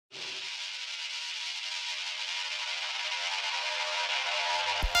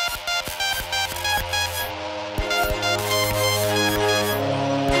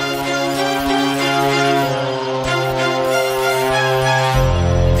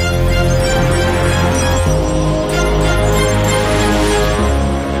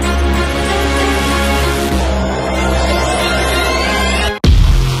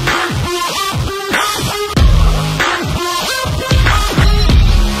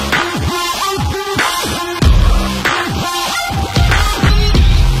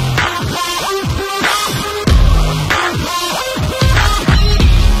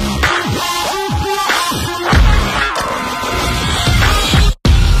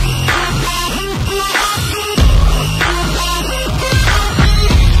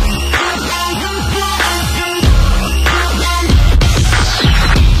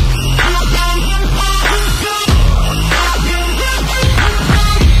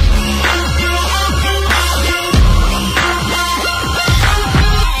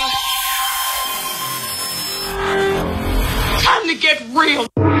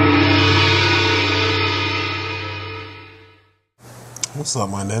What's up,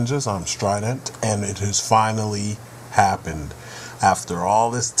 my ninjas? I'm Strident, and it has finally happened. After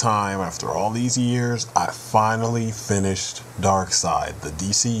all this time, after all these years, I finally finished Darkseid, the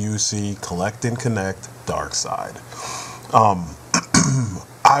DCUC Collect and Connect Darkseid.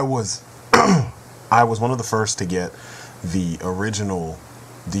 I was I was one of the first to get the original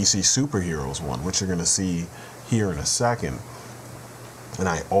DC Superheroes one, which you're going to see here in a second. And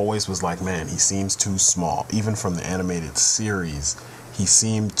I always was like, man, he seems too small. Even from the animated series, he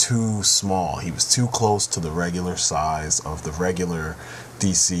seemed too small. He was too close to the regular size of the regular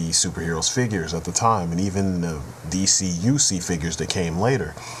DC superheroes figures at the time, and even the DCUC figures that came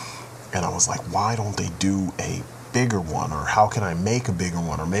later. And I was like, why don't they do a bigger one? Or how can I make a bigger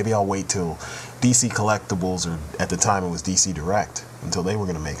one? Or maybe I'll wait till DC Collectibles, or at the time it was DC Direct, until they were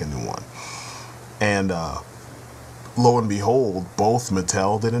going to make a new one. And lo and behold, both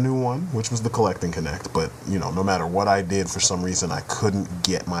Mattel did a new one, which was the Collect and Connect, but, you know, no matter what I did, for some reason, I couldn't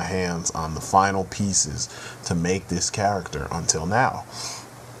get my hands on the final pieces to make this character until now.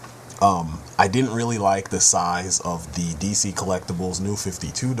 I didn't really like the size of the DC Collectibles New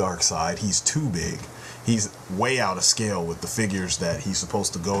 52 Darkseid. He's too big. He's way out of scale with the figures that he's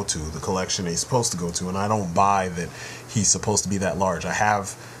supposed to go to, the collection he's supposed to go to, and I don't buy that he's supposed to be that large. I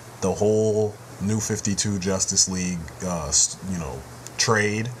have the whole New 52 Justice League,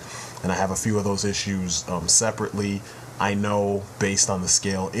 trade, and I have a few of those issues separately. I know, based on the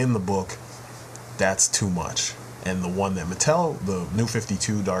scale in the book, that's too much. And the one that Mattel, the New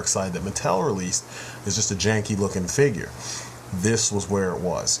 52 Darkseid that Mattel released, is just a janky looking figure. This was where it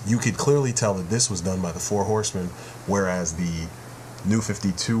was. You could clearly tell that this was done by the Four Horsemen, whereas the New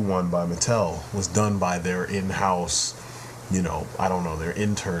 52 one by Mattel was done by their in-house, I don't know, their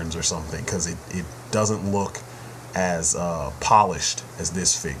interns or something, because it doesn't look as polished as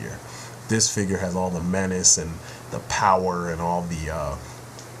this figure. This figure has all the menace and the power and all the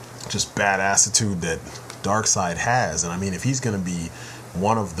just badassitude that Darkseid has. And I mean, if he's going to be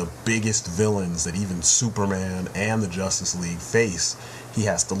one of the biggest villains that even Superman and the Justice League face, he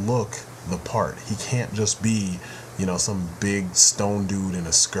has to look the part. He can't just be, some big stone dude in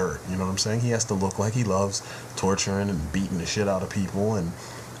a skirt. You know what I'm saying? He has to look like he loves torturing and beating the shit out of people and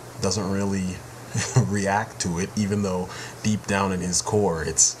doesn't really react to it, even though deep down in his core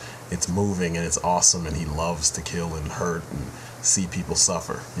it's moving and it's awesome, and he loves to kill and hurt and see people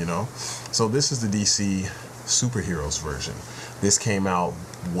suffer, So this is the DC Superheroes version. This came out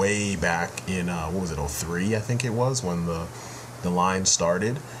way back in, 03, I think it was, when the line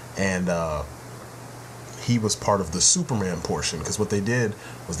started, and he was part of the Superman portion, because what they did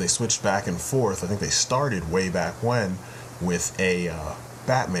was they switched back and forth. I think they started way back when with a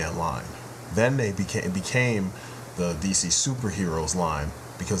Batman line. Then they became the DC Superheroes line,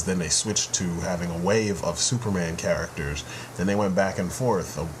 because then they switched to having a wave of Superman characters. Then they went back and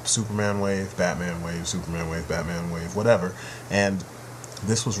forth, a Superman wave, Batman wave, Superman wave, Batman wave, whatever. And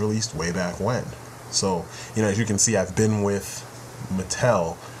this was released way back when. So, as you can see, I've been with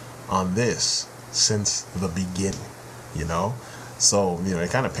Mattel on this since the beginning, So, it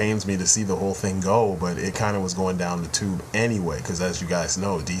kind of pains me to see the whole thing go, but it kind of was going down the tube anyway, because as you guys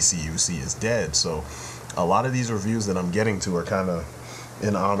know, DCUC is dead. So a lot of these reviews that I'm getting to are kind of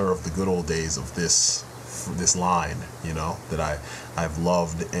in honor of the good old days of this line, that I've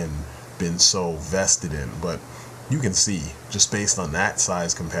loved and been so vested in. But you can see, just based on that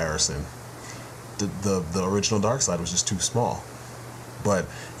size comparison, the original Darkseid was just too small. But,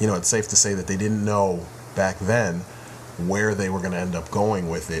 it's safe to say that they didn't know back then where they were going to end up going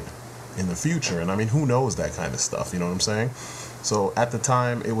with it in the future. And I mean, who knows that kind of stuff, you know what I'm saying? So at the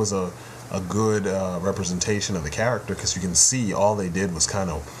time, it was a good representation of the character, because you can see all they did was kind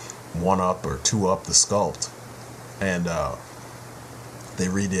of one-up or two-up the sculpt. And they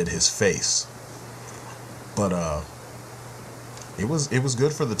redid his face. But it was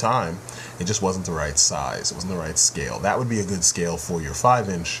good for the time. It just wasn't the right size. It wasn't the right scale. That would be a good scale for your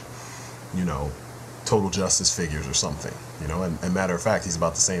 5-inch, Total Justice figures or something. And matter of fact, he's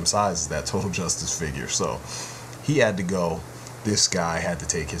about the same size as that Total Justice figure. So he had to go. This guy had to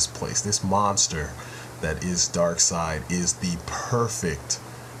take his place. This monster that is Darkseid is the perfect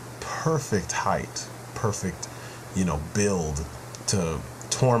height, perfect, build to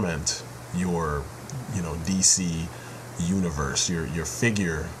torment your, DC universe, your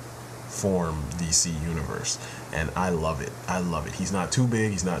figure form DC universe. And I love it. I love it. He's not too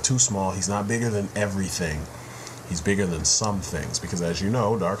big. He's not too small. He's not bigger than everything. He's bigger than some things, because as you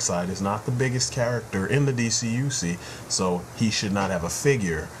know, Darkseid is not the biggest character in the DCUC, so he should not have a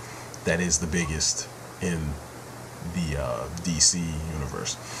figure that is the biggest in the DC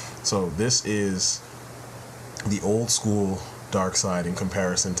universe. So this is the old school Darkseid in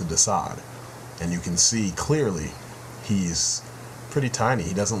comparison to Desaad. And you can see clearly he's pretty tiny.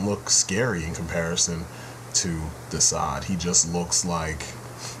 He doesn't look scary in comparison to Desaad. He just looks like,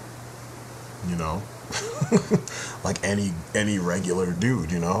 you know, like any regular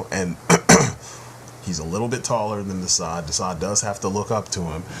dude, you know. And he's a little bit taller than Desaad. Desaad does have to look up to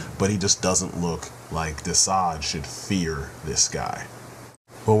him, but he just doesn't look like Desaad should fear this guy.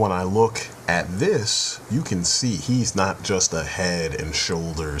 But when I look at this, you can see he's not just a head and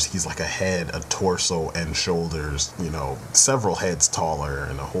shoulders. He's like a head, a torso, and shoulders, you know, several heads taller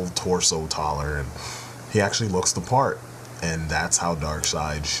and a whole torso taller. And he actually looks the part. And that's how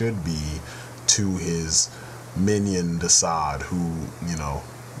Darkseid should be to his minion Desaad, who, you know,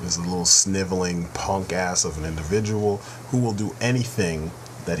 is a little sniveling punk ass of an individual who will do anything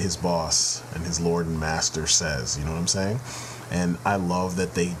that his boss and his lord and master says. You know what I'm saying? And I love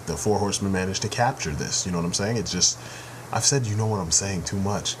that the Four Horsemen managed to capture this. You know what I'm saying? It's just, I've said, you know what I'm saying, too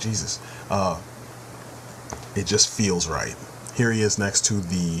much. Jesus. It just feels right. Here he is next to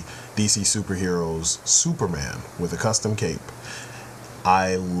the DC superheroes Superman with a custom cape.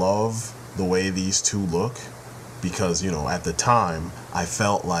 I love the way these two look because, you know, at the time, I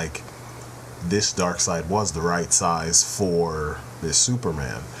felt like this Darkseid was the right size for this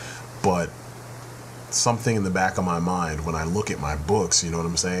Superman. But something in the back of my mind when I look at my books, you know what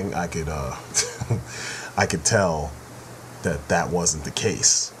I'm saying, I could I could tell that that wasn't the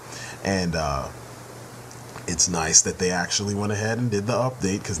case. And it's nice that they actually went ahead and did the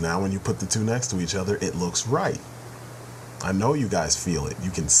update, because now when you put the two next to each other, it looks right. I know you guys feel it.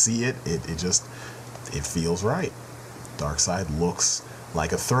 You can see it. It feels right. Darkseid looks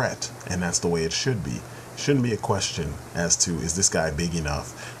like a threat, and that's the way it should be. Shouldn't be a question as to, is this guy big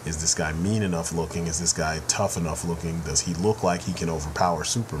enough? Is this guy mean enough looking? Is this guy tough enough looking? Does he look like he can overpower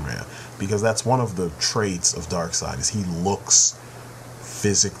Superman? Because that's one of the traits of Darkseid, is he looks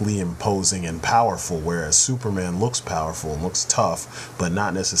physically imposing and powerful, whereas Superman looks powerful and looks tough, but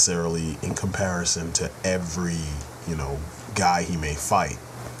not necessarily in comparison to every, you know, guy he may fight.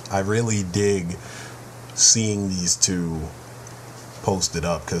 I really dig seeing these two posted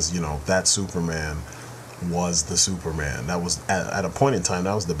up, because, you know, that Superman was the Superman. That was, at a point in time,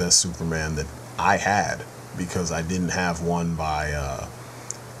 that was the best Superman that I had, because I didn't have one by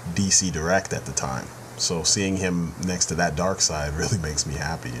DC Direct at the time. So seeing him next to that Darkseid really makes me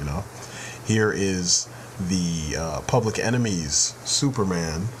happy, you know. Here is the Public Enemy's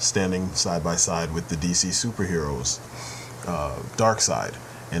Superman standing side by side with the DC superheroes Darkseid.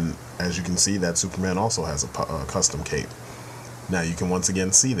 And as you can see, that Superman also has a custom cape. Now you can once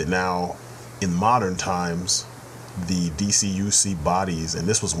again see that now in modern times, the DCUC bodies, and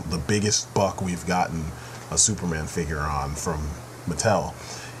this was the biggest buck we've gotten a Superman figure on from Mattel.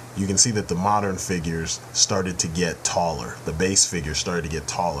 You can see that the modern figures started to get taller. The base figures started to get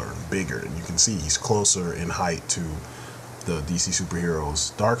taller and bigger, and you can see he's closer in height to the DC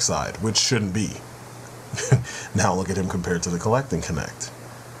superheroes Darkseid, which shouldn't be. Now look at him compared to the Collect and Connect.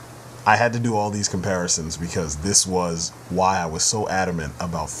 I had to do all these comparisons because this was why I was so adamant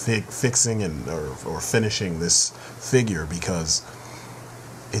about fixing and or finishing this figure, because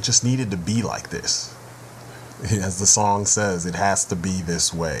it just needed to be like this. As the song says, it has to be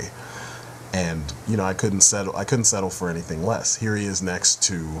this way. And, you know, I couldn't settle for anything less. Here he is next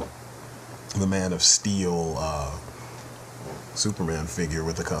to the Man of Steel Superman figure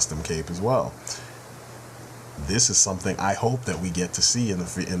with a custom cape as well. This is something I hope that we get to see in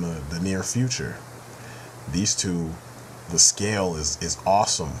the near future. These two, the scale is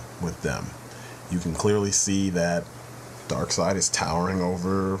awesome with them. You can clearly see that Darkseid is towering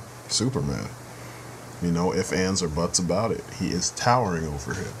over Superman. You know, if ands or buts about it, he is towering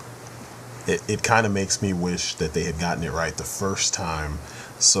over him. It kind of makes me wish that they had gotten it right the first time,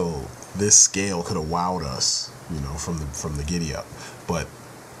 so this scale could have wowed us, you know, from the giddy up. But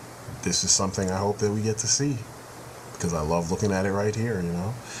this is something I hope that we get to see, because I love looking at it right here, you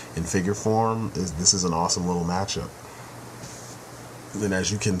know. In figure form, this is an awesome little matchup. And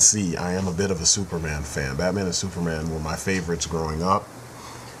as you can see, I am a bit of a Superman fan. Batman and Superman were my favorites growing up.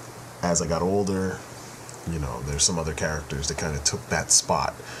 As I got older, you know, there's some other characters that kind of took that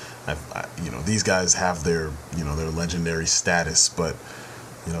spot. You know, these guys have their, you know, their legendary status, but,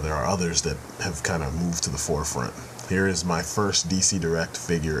 you know, there are others that have kind of moved to the forefront. Here is my first DC Direct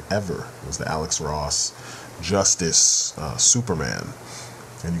figure ever. It was the Alex Ross Justice Superman.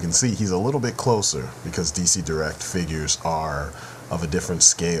 And you can see he's a little bit closer because DC Direct figures are of a different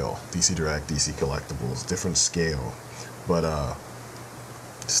scale. DC Direct, DC Collectibles, different scale. But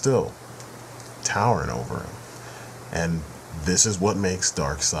still towering over him. And this is what makes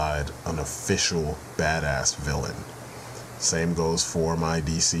Darkseid an official badass villain. Same goes for my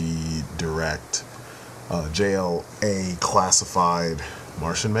DC Direct JLA classified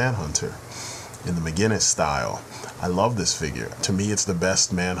Martian Manhunter in the McGinnis style. I love this figure. To me, it's the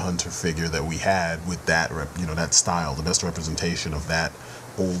best Manhunter figure that we had with that, that style, the best representation of that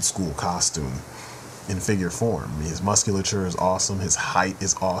old school costume in figure form. I mean, his musculature is awesome. His height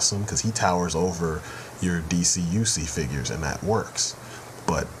is awesome because he towers over your DCUC figures, and that works.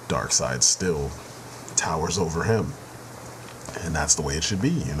 But Darkseid still towers over him, and that's the way it should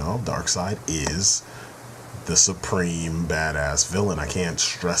be. Darkseid is the supreme badass villain. I can't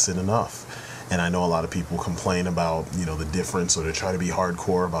stress it enough. And I know a lot of people complain about, the difference, or they try to be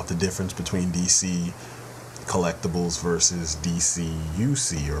hardcore about the difference between DC collectibles versus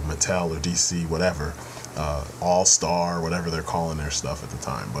DCUC or Mattel or DC whatever, All-Star, whatever they're calling their stuff at the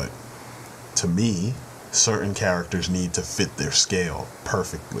time. But to me, certain characters need to fit their scale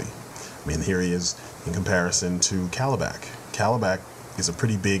perfectly. I mean, here he is in comparison to Calabac. Calabac is a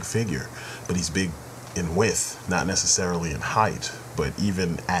pretty big figure, but he's big in width, not necessarily in height. But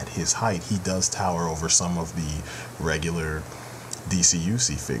even at his height, he does tower over some of the regular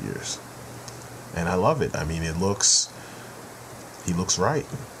DCUC figures. And I love it. I mean, he looks right.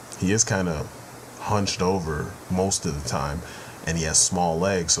 He is kind of hunched over most of the time, and he has small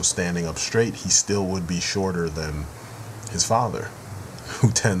legs, so standing up straight, he still would be shorter than his father,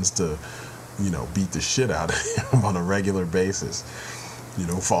 who tends to, beat the shit out of him on a regular basis.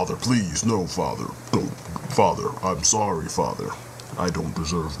 Father, please, no, Father, don't, Father, I'm sorry, Father, I don't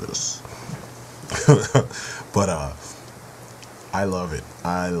deserve this. But I love it.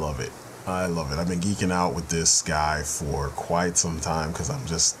 I love it. I've been geeking out with this guy for quite some time because I'm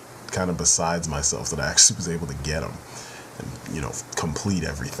just kind of besides myself that I actually was able to get him and, complete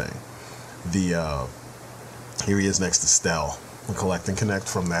everything. Here he is next to Stell, a Collect and Connect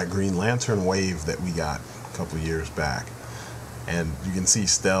from that Green Lantern wave that we got a couple years back. And you can see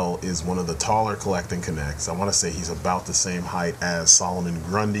Stell is one of the taller Collect and Connects. I want to say he's about the same height as Solomon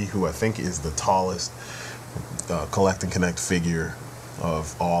Grundy, who I think is the tallest Collect and Connect figure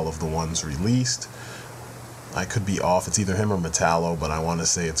of all of the ones released. I could be off. It's either him or Metallo, but I want to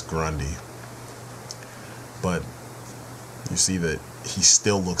say it's Grundy. But you see that he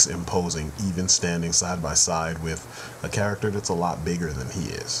still looks imposing, even standing side by side with a character that's a lot bigger than he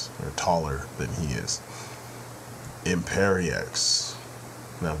is, or taller than he is. Imperiex.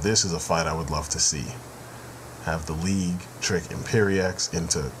 Now this is a fight I would love to see. Have the League trick Imperiex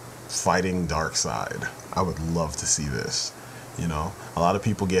into fighting Darkseid. I would love to see this. A lot of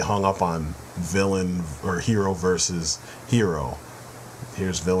people get hung up on villain or hero versus hero.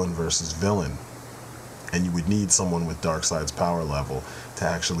 Here's villain versus villain. And you would need someone with Darkseid's power level to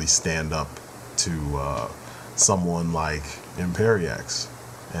actually stand up to someone like Imperiex.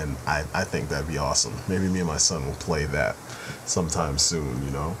 And I think that'd be awesome. Maybe me and my son will play that sometime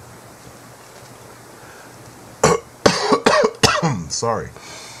soon, Sorry.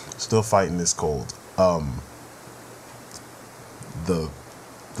 Still fighting this cold. The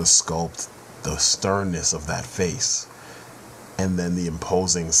sculpt, the sternness of that face, and then the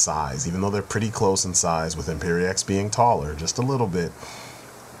imposing size. Even though they're pretty close in size, with Imperiex being taller just a little bit,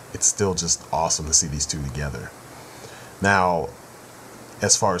 it's still just awesome to see these two together. Now,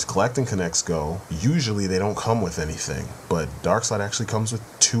 as far as Collect and Connects go, usually they don't come with anything, but Darkseid actually comes with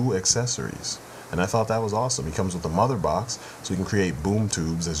 2 accessories, and I thought that was awesome. He comes with a mother box, so you can create boom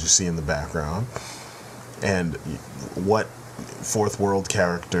tubes, as you see in the background. And what fourth world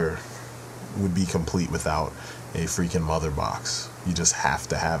character would be complete without a freaking mother box? You just have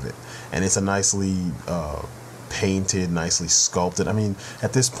to have it. And it's a nicely painted, nicely sculpted. I mean,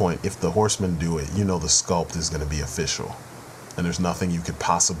 at this point, if the Horsemen do it, the sculpt is going to be official. And there's nothing you could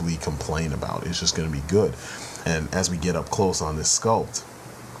possibly complain about. It's just going to be good. And as we get up close on this sculpt,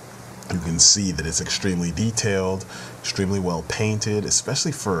 you can see that it's extremely detailed, extremely well painted,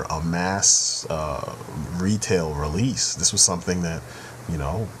 especially for a mass retail release. This was something that,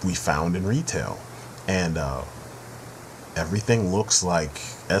 we found in retail. And everything looks like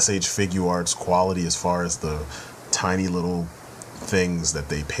SH Figuarts quality as far as the tiny little things that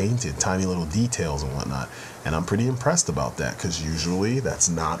they painted, tiny little details and whatnot. And I'm pretty impressed about that, because usually that's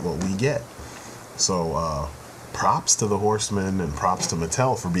not what we get. So props to the Horsemen and props to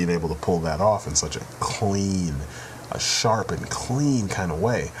Mattel for being able to pull that off in such a clean, a sharp and clean kind of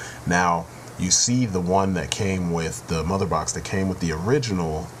way. Now, you see the one that came with the mother box that came with the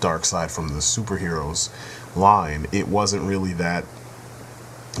original Darkseid from the Superheroes line. It wasn't really that,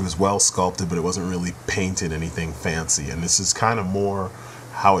 it was well sculpted, but it wasn't really painted anything fancy. And this is kind of more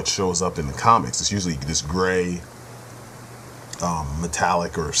how it shows up in the comics. It's usually this gray,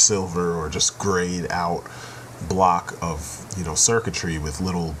 metallic or silver or just grayed out block of, you know, circuitry with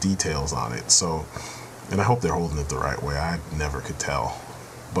little details on it. So, and I hope they're holding it the right way. I never could tell,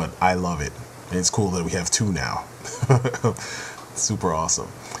 but I love it. And it's cool that we have two now. Super awesome.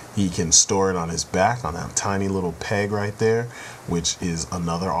 He can store it on his back on that tiny little peg right there, which is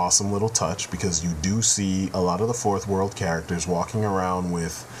another awesome little touch, because you do see a lot of the Fourth World characters walking around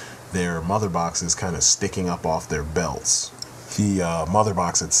with their mother boxes kind of sticking up off their belts. The mother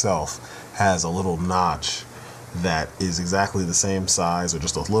box itself has a little notch that is exactly the same size or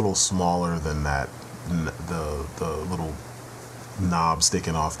just a little smaller than that, the little knob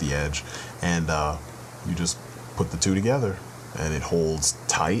sticking off the edge, and you just put the two together and it holds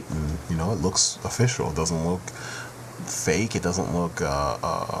tight, and you know, it looks official. It doesn't look fake. It doesn't look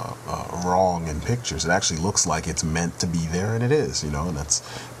wrong in pictures. It actually looks like it's meant to be there, and it is, you know, and that's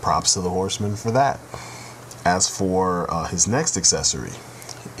props to the Horseman for that. As for his next accessory,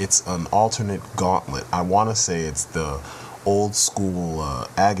 it's an alternate gauntlet. I want to say it's the old school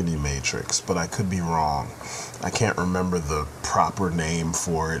Agony Matrix, but I could be wrong. I can't remember the proper name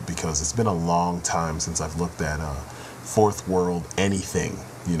for it because it's been a long time since I've looked at Fourth World anything,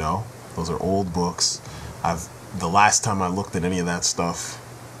 you know. Those are old books. The last time I looked at any of that stuff,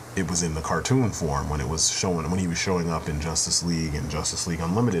 it was in the cartoon form when he was showing up in Justice League and Justice League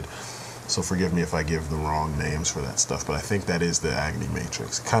Unlimited. So forgive me if I give the wrong names for that stuff, but I think that is the Agony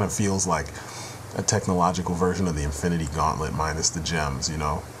Matrix. It kind of feels like a technological version of the Infinity Gauntlet minus the gems, you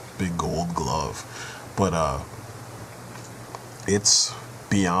know, big gold glove. But it's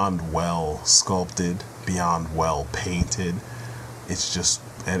beyond well sculpted, beyond well painted. It's just,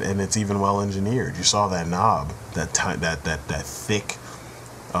 and it's even well engineered. You saw that knob, that thick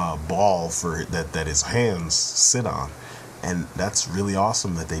ball for that his hands sit on. And that's really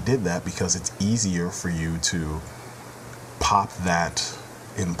awesome that they did that, because it's easier for you to pop that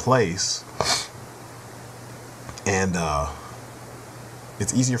in place, and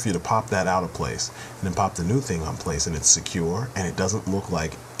it's easier for you to pop that out of place and then pop the new thing on place, and it's secure, and it doesn't look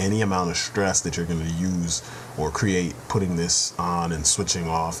like any amount of stress that you're going to use or create putting this on and switching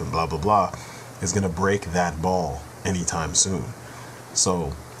off and blah blah blah is going to break that ball anytime soon.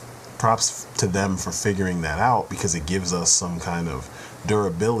 So props to them for figuring that out, because it gives us some kind of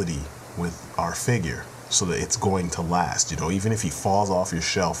durability with our figure so that it's going to last. You know, even if he falls off your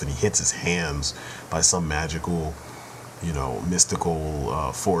shelf and he hits his hands by some magical, you know,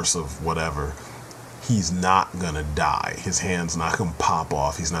 mystical force of whatever, he's not gonna die. His hand's not gonna pop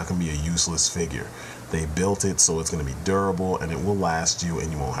off. He's not gonna be a useless figure. They built it so it's gonna be durable and it will last you,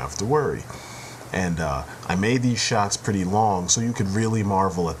 and you won't have to worry. And I made these shots pretty long so you could really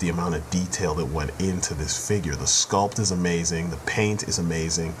marvel at the amount of detail that went into this figure. The sculpt is amazing. The paint is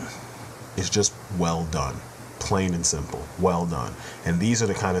amazing. It's just well done. Plain and simple. Well done. And these are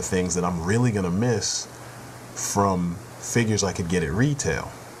the kind of things that I'm really going to miss from figures I could get at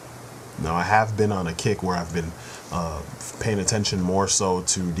retail. Now, I have been on a kick where I've been paying attention more so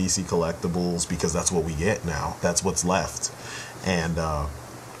to DC Collectibles, because that's what we get now. That's what's left. And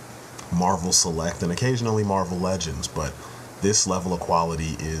Marvel Select and occasionally Marvel Legends, but this level of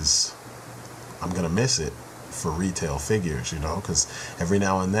quality is, I'm gonna miss it for retail figures, you know, because every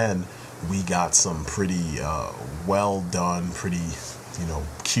now and then we got some pretty well done, pretty, you know,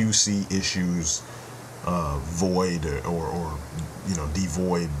 QC issues, void or you know,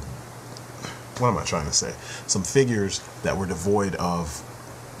 devoid, what am I trying to say, some figures that were devoid of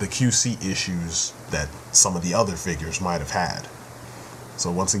the QC issues that some of the other figures might have had. So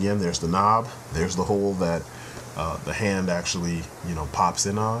once again, there's the knob, there's the hole that the hand actually, you know, pops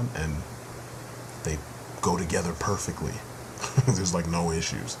in on, and they go together perfectly. There's like no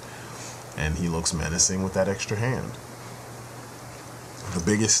issues. And he looks menacing with that extra hand. The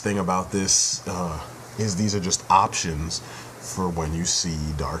biggest thing about this is these are just options for when you see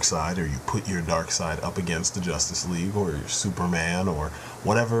Darkseid, or you put your Darkseid up against the Justice League or your Superman or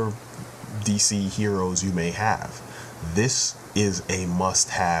whatever DC heroes you may have. This is a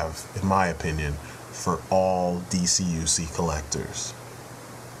must-have, in my opinion, for all DCUC collectors.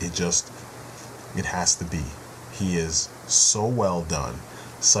 It has to be. He is so well done,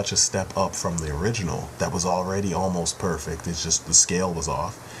 such a step up from the original that was already almost perfect. It's just the scale was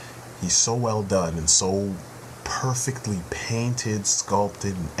off. He's so well done and so perfectly painted,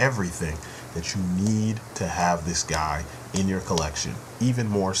 sculpted, and everything that you need to have this guy in your collection, even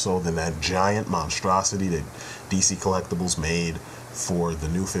more so than that giant monstrosity that DC Collectibles made for the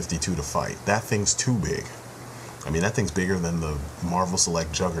New 52 to fight. That thing's too big. I mean, that thing's bigger than the Marvel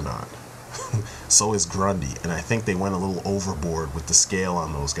Select Juggernaut. So is Grundy, and I think they went a little overboard with the scale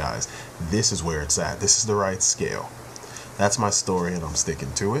on those guys. This is where it's at. This is the right scale. That's my story, and I'm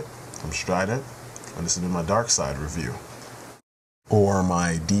sticking to it. I'm STRYDENT. And this has been my Darkseid review. Or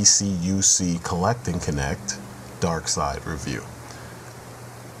my DCUC Collect and Connect Darkseid review.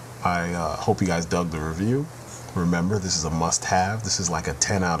 I hope you guys dug the review. Remember, this is a must-have. This is like a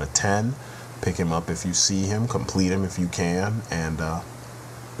 10 out of 10. Pick him up if you see him. Complete him if you can. And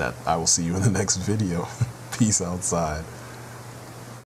that I will see you in the next video. Peace outside.